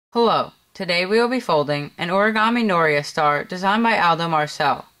Hello, today we will be folding an Origami Noria Star designed by Aldo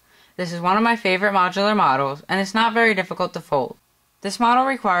Marcell. This is one of my favorite modular models and it's not very difficult to fold. This model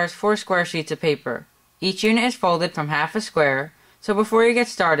requires 4 square sheets of paper. Each unit is folded from half a square, so before you get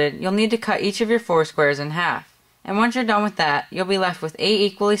started you'll need to cut each of your 4 squares in half. And once you're done with that, you'll be left with 8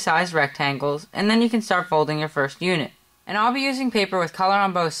 equally sized rectangles, and then you can start folding your first unit. And I'll be using paper with color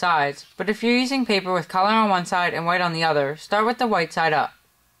on both sides, but if you're using paper with color on one side and white on the other, start with the white side up.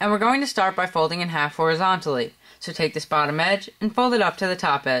 And we're going to start by folding in half horizontally. So take this bottom edge and fold it up to the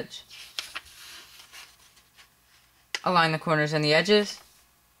top edge. Align the corners and the edges.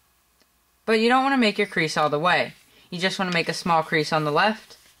 But you don't want to make your crease all the way. You just want to make a small crease on the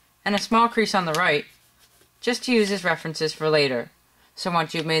left and a small crease on the right, just to use as references for later. So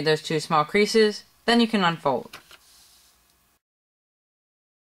once you've made those 2 small creases, then you can unfold.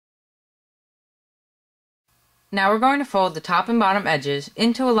 Now we're going to fold the top and bottom edges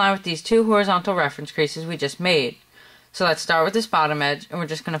into a line with these 2 horizontal reference creases we just made. So let's start with this bottom edge, and we're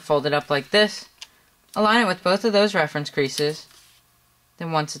just going to fold it up like this. Align it with both of those reference creases.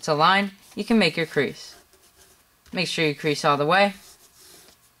 Then once it's aligned, you can make your crease. Make sure you crease all the way.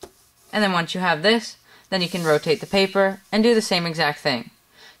 And then once you have this, then you can rotate the paper and do the same exact thing.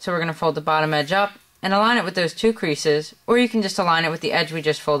 So we're going to fold the bottom edge up and align it with those 2 creases, or you can just align it with the edge we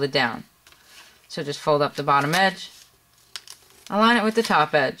just folded down. So just fold up the bottom edge, align it with the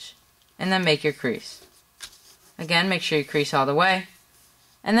top edge, and then make your crease. Again, make sure you crease all the way,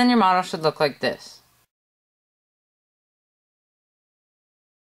 and then your model should look like this.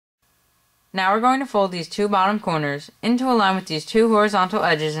 Now we're going to fold these 2 bottom corners into a line with these 2 horizontal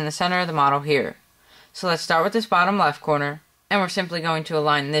edges in the center of the model here. So let's start with this bottom left corner, and we're simply going to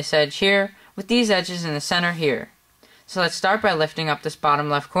align this edge here with these edges in the center here. So let's start by lifting up this bottom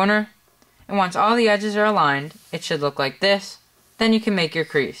left corner. And once all the edges are aligned, it should look like this. Then you can make your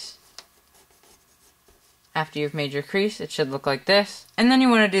crease. After you've made your crease, it should look like this. And then you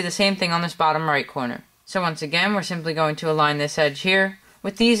want to do the same thing on this bottom right corner. So once again, we're simply going to align this edge here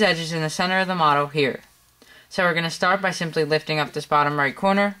with these edges in the center of the model here. So we're going to start by simply lifting up this bottom right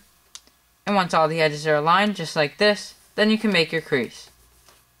corner. And once all the edges are aligned, just like this, then you can make your crease.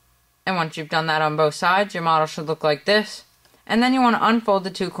 And once you've done that on both sides, your model should look like this. And then you want to unfold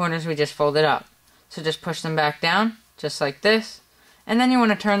the 2 corners we just folded up. So just push them back down, just like this, and then you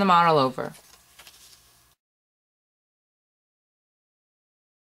want to turn the model over.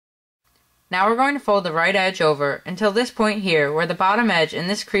 Now we're going to fold the right edge over until this point here, where the bottom edge and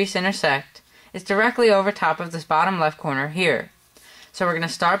this crease intersect, is directly over top of this bottom left corner here. So we're going to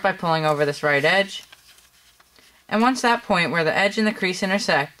start by pulling over this right edge, and once that point where the edge and the crease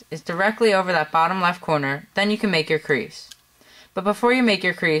intersect is directly over that bottom left corner, then you can make your crease. But before you make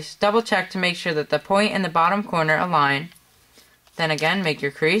your crease, double check to make sure that the point and the bottom corner align. Then again, make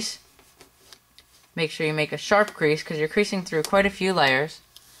your crease. Make sure you make a sharp crease because you're creasing through quite a few layers.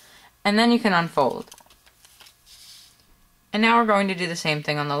 And then you can unfold. And now we're going to do the same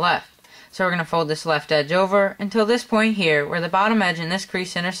thing on the left. So we're going to fold this left edge over until this point here, where the bottom edge and this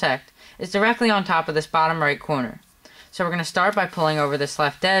crease intersect, is directly on top of this bottom right corner. So we're going to start by pulling over this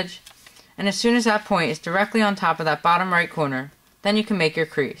left edge. And as soon as that point is directly on top of that bottom right corner, then you can make your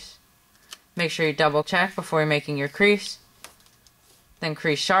crease. Make sure you double check before you're making your crease. Then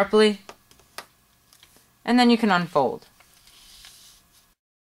crease sharply. And then you can unfold.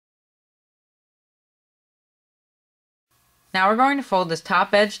 Now we're going to fold this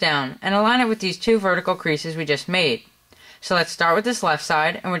top edge down and align it with these 2 vertical creases we just made. So let's start with this left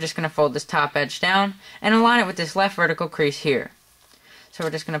side, and we're just going to fold this top edge down and align it with this left vertical crease here. So we're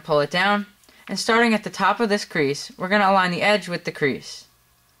just going to pull it down. And starting at the top of this crease, we're going to align the edge with the crease.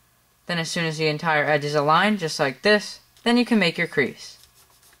 Then as soon as the entire edge is aligned, just like this, then you can make your crease.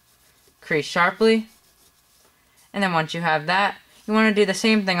 Crease sharply. And then once you have that, you want to do the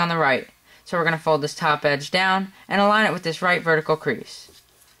same thing on the right. So we're going to fold this top edge down and align it with this right vertical crease.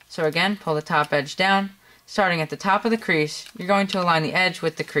 So again, pull the top edge down. Starting at the top of the crease, you're going to align the edge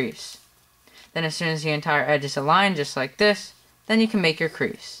with the crease. Then as soon as the entire edge is aligned, just like this, then you can make your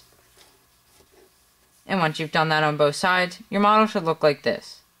crease. And once you've done that on both sides, your model should look like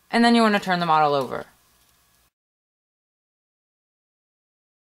this. And then you want to turn the model over.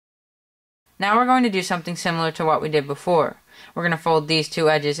 Now we're going to do something similar to what we did before. We're going to fold these 2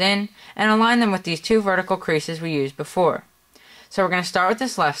 edges in and align them with these 2 vertical creases we used before. So we're going to start with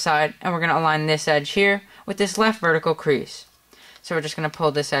this left side, and we're going to align this edge here with this left vertical crease. So we're just going to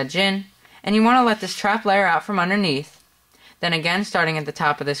pull this edge in, and you want to let this trap layer out from underneath. Then again, starting at the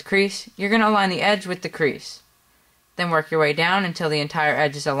top of this crease, you're going to align the edge with the crease. Then work your way down until the entire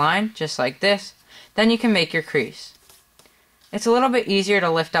edge is aligned, just like this. Then you can make your crease. It's a little bit easier to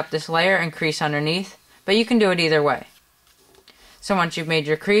lift up this layer and crease underneath, but you can do it either way. So once you've made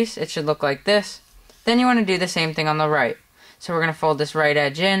your crease, it should look like this. Then you want to do the same thing on the right. So we're going to fold this right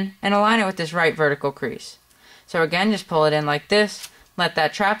edge in and align it with this right vertical crease. So again, just pull it in like this, let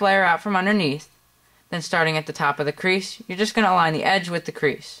that trap layer out from underneath. Then starting at the top of the crease, you're just going to align the edge with the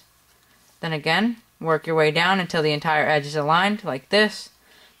crease. Then again, work your way down until the entire edge is aligned like this.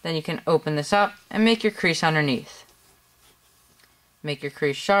 Then you can open this up and make your crease underneath. Make your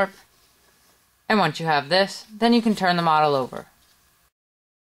crease sharp. And once you have this, then you can turn the model over.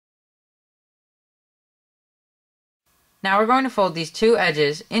 Now we're going to fold these two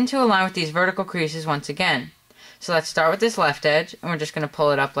edges into a line with these vertical creases once again. So let's start with this left edge, and we're just going to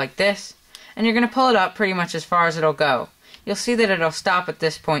pull it up like this. And you're going to pull it up pretty much as far as it'll go. You'll see that it'll stop at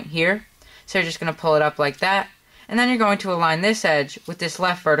this point here. So you're just going to pull it up like that. And then you're going to align this edge with this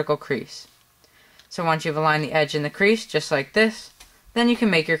left vertical crease. So once you've aligned the edge and the crease, just like this, then you can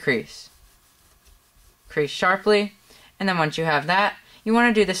make your crease. Crease sharply. And then once you have that, you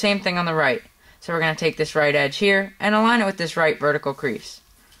want to do the same thing on the right. So we're going to take this right edge here and align it with this right vertical crease.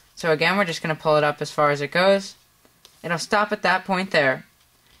 So again, we're just going to pull it up as far as it goes. It'll stop at that point there.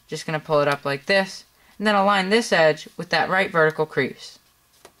 Just going to pull it up like this, and then align this edge with that right vertical crease.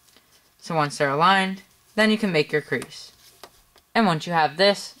 So once they're aligned, then you can make your crease. And once you have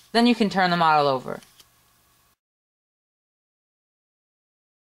this, then you can turn the model over.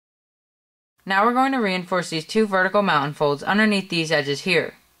 Now we're going to reinforce these two vertical mountain folds underneath these edges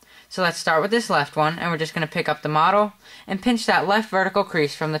here. So let's start with this left one, and we're just going to pick up the model and pinch that left vertical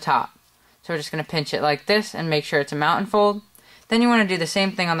crease from the top. So we're just going to pinch it like this and make sure it's a mountain fold. Then you want to do the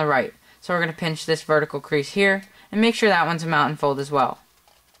same thing on the right. So we're going to pinch this vertical crease here and make sure that one's a mountain fold as well.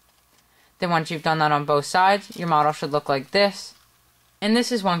 Then once you've done that on both sides, your model should look like this. And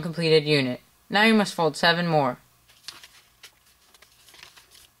this is one completed unit. Now you must fold 7 more.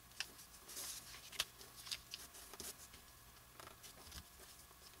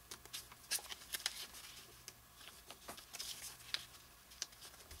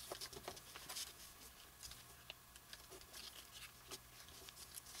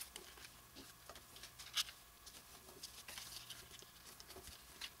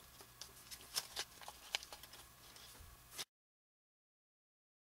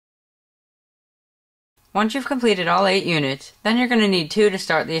 Once you've completed all 8 units, then you're going to need 2 to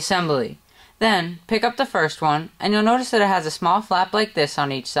start the assembly. Then, pick up the first one, and you'll notice that it has a small flap like this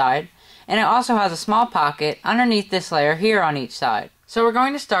on each side, and it also has a small pocket underneath this layer here on each side. So we're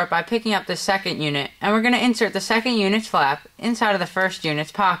going to start by picking up this second unit, and we're going to insert the second unit's flap inside of the first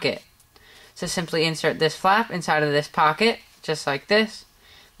unit's pocket. So simply insert this flap inside of this pocket, just like this,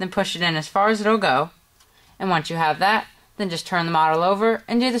 then push it in as far as it'll go, and once you have that, then just turn the model over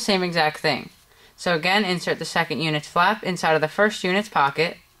and do the same exact thing. So again, insert the second unit's flap inside of the first unit's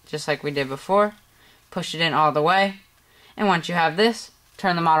pocket, just like we did before. Push it in all the way. And once you have this,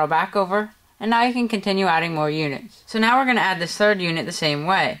 turn the model back over, and now you can continue adding more units. So now we're going to add this third unit the same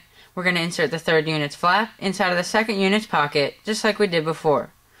way. We're going to insert the third unit's flap inside of the second unit's pocket, just like we did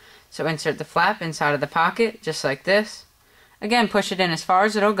before. So insert the flap inside of the pocket, just like this. Again, push it in as far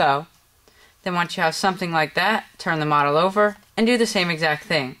as it'll go. Then once you have something like that, turn the model over, and do the same exact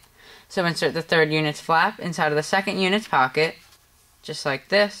thing. So insert the third unit's flap inside of the second unit's pocket, just like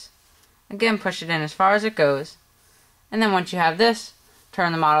this. Again, push it in as far as it goes. And then once you have this,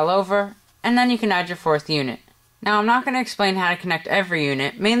 turn the model over, and then you can add your fourth unit. Now I'm not going to explain how to connect every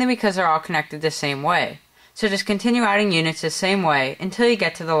unit, mainly because they're all connected the same way. So just continue adding units the same way until you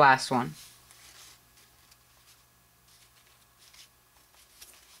get to the last one.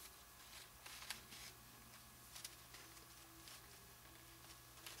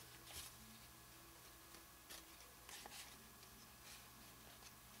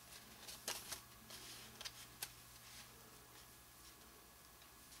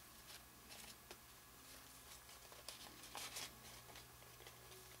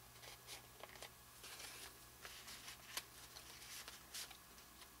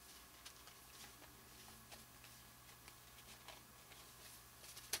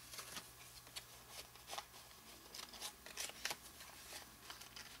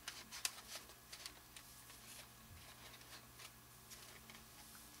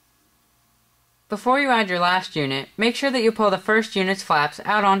 Before you add your last unit, make sure that you pull the first unit's flaps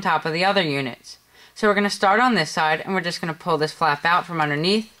out on top of the other units. So we're going to start on this side, and we're just going to pull this flap out from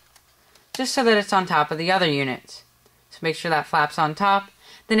underneath, just so that it's on top of the other units. So make sure that flap's on top.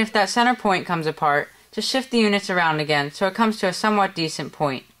 Then if that center point comes apart, just shift the units around again so it comes to a somewhat decent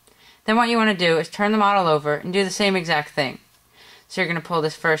point. Then what you want to do is turn the model over and do the same exact thing. So you're going to pull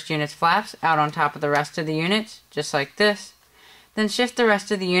this first unit's flaps out on top of the rest of the units, just like this. Then shift the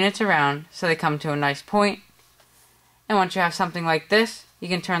rest of the units around so they come to a nice point. And once you have something like this, you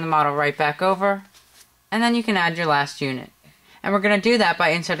can turn the model right back over, and then you can add your last unit. And we're going to do that by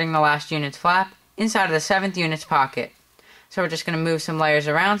inserting the last unit's flap inside of the 7th unit's pocket. So we're just going to move some layers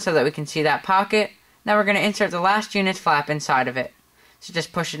around so that we can see that pocket. Now we're going to insert the last unit's flap inside of it. So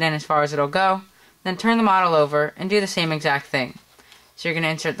just push it in as far as it'll go, then turn the model over and do the same exact thing. So you're going to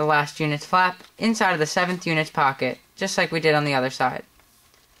insert the last unit's flap inside of the 7th unit's pocket, just like we did on the other side.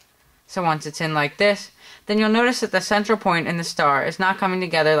 So once it's in like this, then you'll notice that the central point in the star is not coming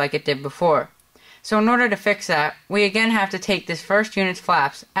together like it did before. So in order to fix that, we again have to take this first unit's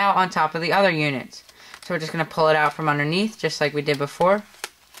flaps out on top of the other units. So we're just going to pull it out from underneath, just like we did before.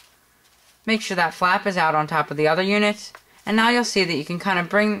 Make sure that flap is out on top of the other units, and now you'll see that you can kind of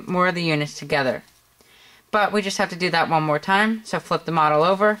bring more of the units together. But we just have to do that one more time, so flip the model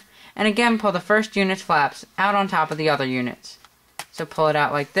over, and again pull the first unit's flaps out on top of the other units. So pull it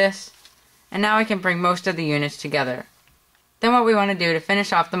out like this, and now I can bring most of the units together. Then what we want to do to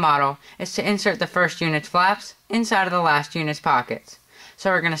finish off the model is to insert the first unit's flaps inside of the last unit's pockets. So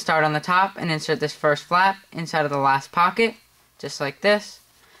we're going to start on the top and insert this first flap inside of the last pocket, just like this.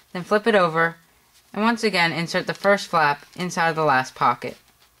 Then flip it over, and once again insert the first flap inside of the last pocket.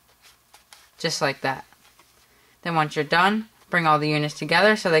 Just like that. Then once you're done, bring all the units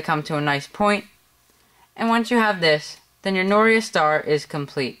together so they come to a nice point. And once you have this, then your Noria Star is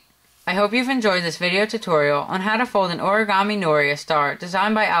complete. I hope you've enjoyed this video tutorial on how to fold an Origami Noria Star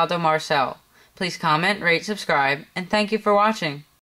designed by Aldo Marcell. Please comment, rate, subscribe, and thank you for watching.